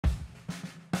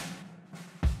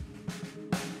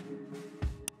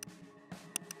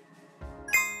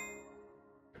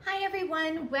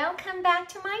everyone, welcome back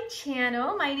to my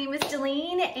channel. My name is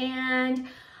Delene and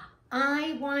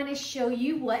I want to show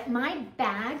you what my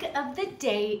bag of the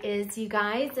day is, you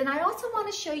guys, and I also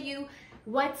want to show you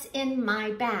what's in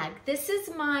my bag. This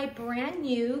is my brand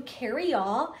new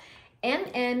Carryall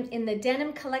MM in the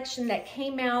denim collection that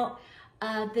came out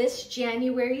this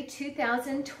January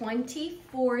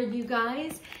 2024, you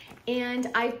guys,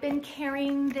 and I've been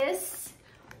carrying this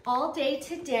all day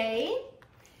today.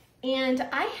 And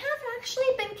I have actually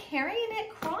been carrying it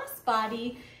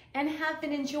crossbody and have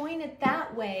been enjoying it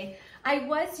that way. I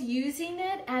was using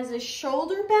it as a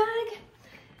shoulder bag,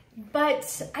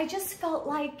 but I just felt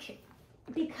like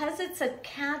because it's a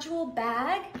casual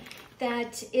bag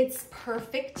that it's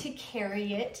perfect to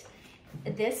carry it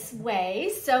this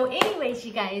way. So anyways,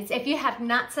 you guys, if you have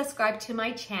not subscribed to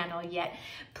my channel yet,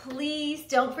 please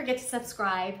don't forget to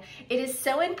subscribe. It is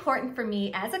so important for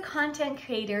me as a content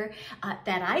creator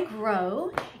that I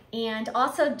grow. And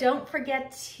also don't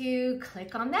forget to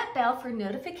click on that bell for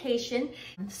notification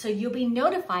so you'll be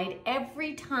notified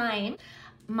every time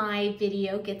my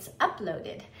video gets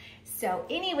uploaded. So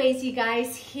anyways, you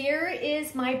guys, here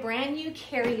is my brand new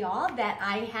Carryall that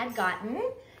I had gotten.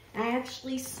 I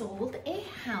actually sold a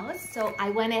house, so I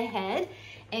went ahead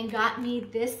and got me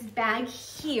this bag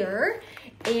here,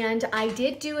 and I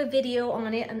did do a video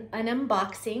on it, an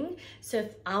unboxing, so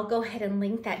I'll go ahead and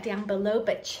link that down below.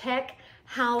 But check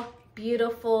how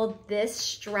beautiful this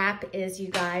strap is, you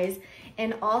guys,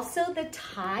 and also the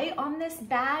tie on this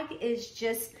bag is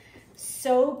just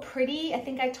so pretty. I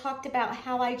think I talked about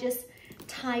how I just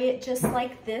tie it just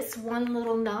like this, one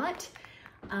little knot,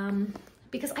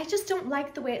 because I just don't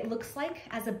like the way it looks like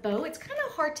as a bow. It's kind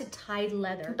of hard to tie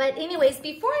leather. But anyways,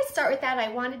 before I start with that, I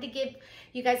wanted to give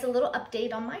you guys a little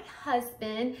update on my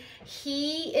husband.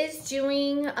 He is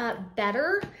doing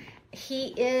better.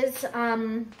 He is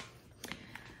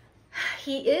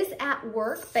at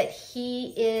work, but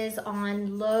he is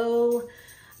on low,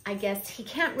 I guess he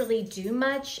can't really do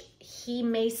much. He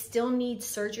may still need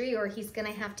surgery, or he's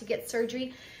gonna have to get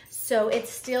surgery. So it's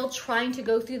still trying to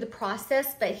go through the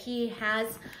process, but he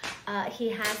has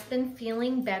been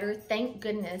feeling better, thank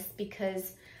goodness,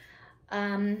 because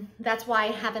that's why I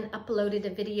haven't uploaded a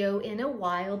video in a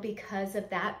while, because of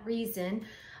that reason.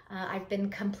 I've been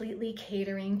completely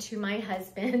catering to my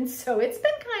husband, so it's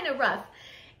been kind of rough.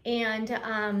 And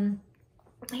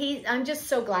I'm just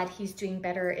so glad he's doing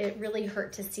better. It really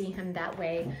hurt to see him that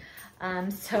way.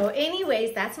 So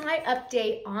anyways, that's my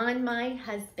update on my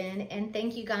husband, and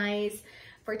thank you guys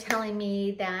for telling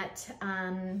me that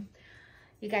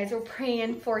you guys were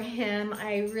praying for him.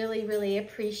 I really, really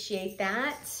appreciate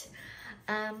that.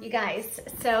 You guys,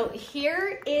 so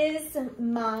here is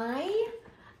my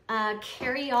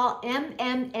Carryall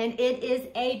MM, and it is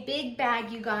a big bag,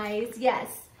 you guys.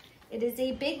 Yes, it is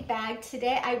a big bag.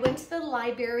 Today I went to the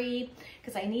library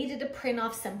because I needed to print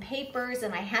off some papers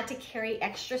and I had to carry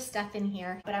extra stuff in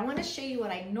here. But I want to show you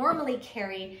what I normally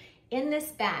carry in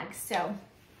this bag, so,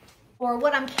 or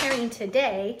what I'm carrying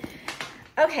today.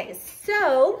 Okay,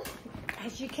 so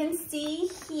as you can see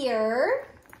here,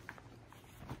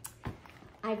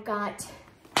 I've got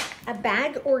a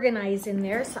bag organized in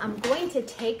there, so I'm going to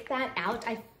take that out.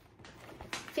 I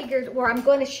figured, or I'm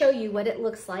going to show you what it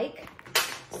looks like.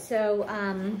 So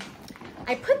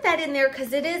I put that in there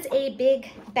because it is a big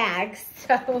bag.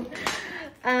 So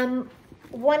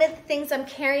one of the things I'm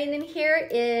carrying in here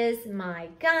is my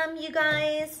gum, you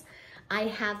guys. I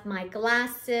have my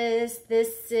glasses.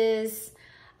 This is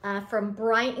from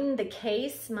Brighton, the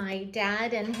case my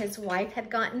dad and his wife had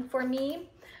gotten for me.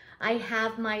 I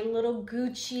have my little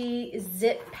Gucci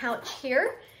zip pouch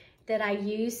here that I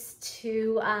use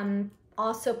to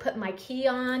also put my key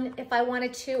on if I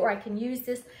wanted to, or I can use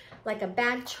this like a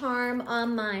bag charm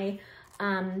on my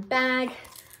bag.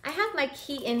 I have my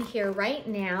key in here right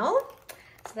now,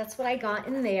 so that's what I got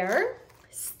in there.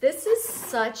 This is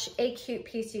such a cute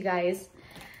piece, you guys.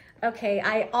 Okay,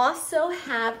 I also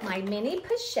have my mini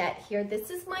pochette here.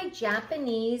 This is my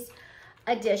Japanese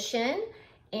edition,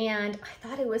 and I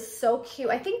thought it was so cute.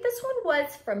 I think this one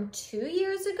was from 2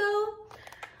 years ago.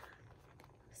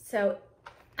 So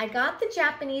I got the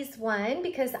Japanese one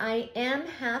because I am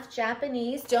half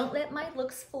Japanese. Don't let my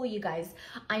looks fool you guys.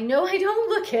 I know I don't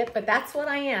look it, but that's what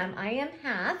I am. I am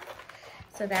half.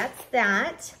 So that's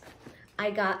that. I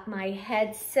got my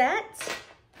headset.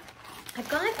 I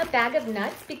got a bag of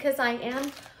nuts because I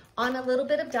am on a little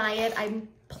bit of diet. I'm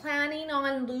planning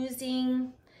on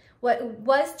losing what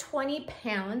was 20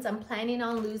 pounds. I'm planning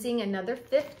on losing another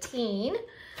 15.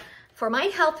 For my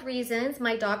health reasons,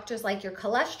 my doctor's like, your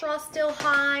cholesterol's still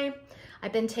high.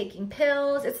 I've been taking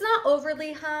pills. It's not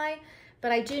overly high,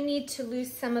 but I do need to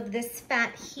lose some of this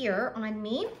fat here on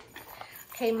me.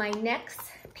 Okay, my next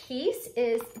piece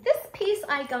is this piece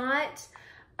I got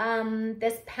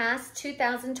this past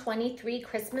 2023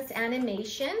 Christmas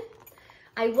animation.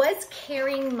 I was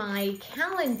carrying my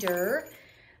calendar,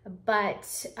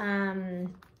 but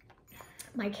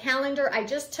my calendar, I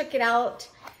just took it out.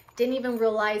 Didn't even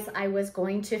realize I was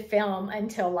going to film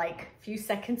until like a few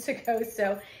seconds ago.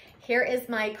 So here is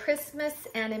my Christmas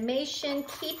animation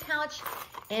key pouch,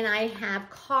 and I have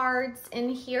cards in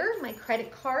here, my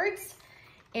credit cards,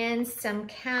 and some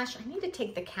cash. I need to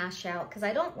take the cash out because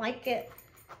I don't like it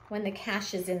when the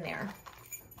cash is in there,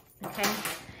 okay?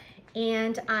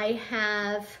 And I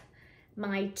have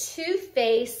my Too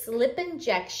Faced lip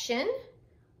injection,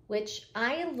 which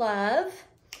I love.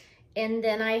 And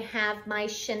then I have my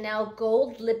Chanel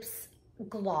Gold Lips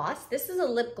Gloss. This is a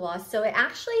lip gloss, so it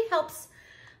actually helps,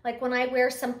 like when I wear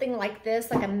something like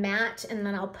this, like a matte, and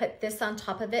then I'll put this on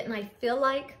top of it, and I feel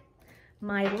like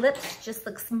my lips just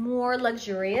looks more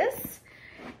luxurious.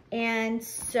 And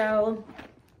so,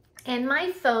 and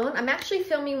my phone, I'm actually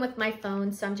filming with my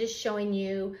phone, so I'm just showing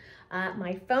you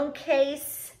my phone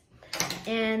case.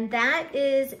 And that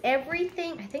is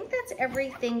everything. I think that's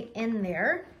everything in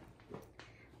there.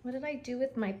 What did I do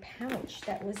with my pouch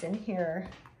that was in here?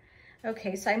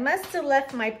 Okay, so I must have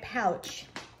left my pouch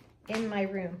in my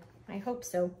room. I hope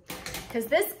so. Because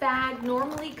this bag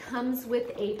normally comes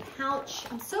with a pouch.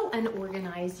 I'm so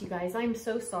unorganized, you guys. I'm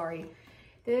so sorry.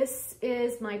 This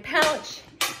is my pouch.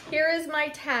 Here is my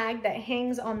tag that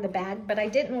hangs on the bag, but I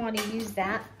didn't want to use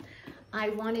that. I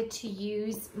wanted to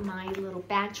use my little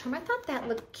bag charm. I thought that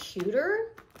looked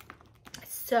cuter.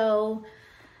 So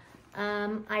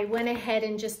I went ahead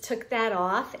and just took that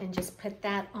off and just put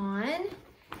that on.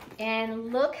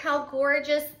 And look how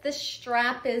gorgeous this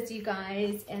strap is, you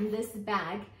guys, and this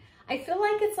bag. I feel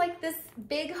like it's like this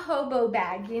big hobo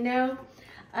bag, you know?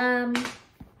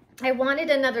 I wanted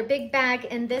another big bag,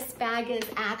 and this bag is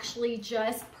actually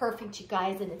just perfect, you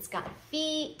guys, and it's got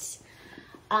feet.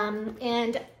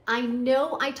 And I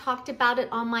know I talked about it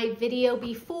on my video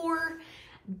before,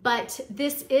 but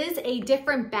this is a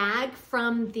different bag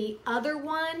from the other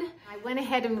one. I went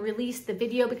ahead and released the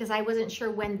video because I wasn't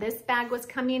sure when this bag was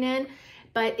coming in,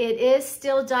 but it is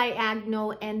still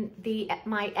diagonal, and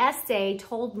my essay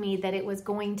told me that it was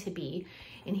going to be.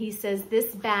 And he says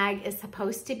this bag is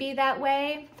supposed to be that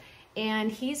way.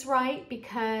 And he's right,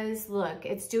 because look,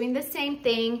 it's doing the same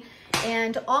thing.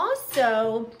 And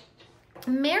also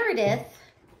Meredith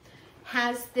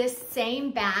has this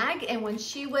same bag, and when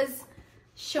she was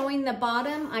showing the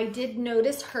bottom, I did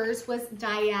notice hers was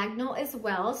diagonal as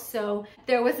well. So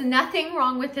there was nothing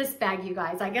wrong with this bag, you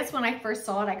guys. I guess when I first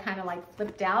saw it, I kind of like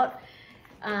flipped out.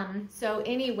 So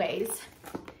anyways,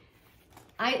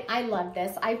 I love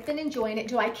this. I've been enjoying it.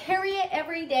 Do I carry it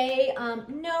every day?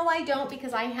 No, I don't,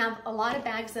 because I have a lot of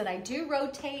bags that I do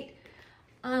rotate,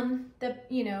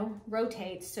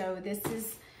 rotate. So this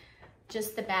is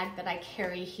just the bag that I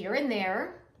carry here and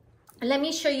there. Let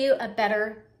me show you a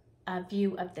better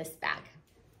view of this bag.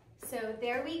 So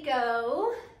there we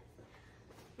go.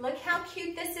 Look how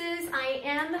cute this is. I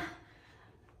am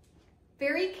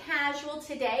very casual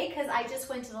today because I just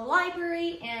went to the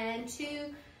library and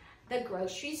to the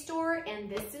grocery store, and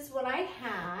this is what I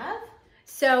have.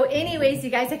 So anyways, you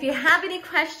guys, if you have any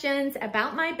questions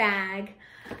about my bag,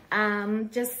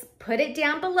 just put it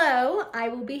down below. I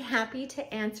will be happy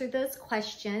to answer those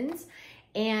questions.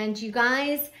 And you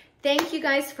guys, thank you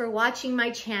guys for watching my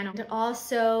channel. And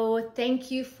also,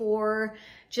 thank you for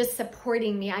just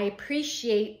supporting me. I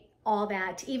appreciate all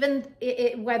that. Even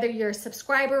whether you're a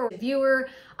subscriber or a viewer,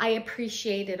 I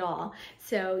appreciate it all.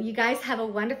 So you guys have a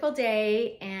wonderful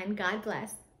day, and God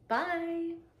bless.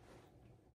 Bye.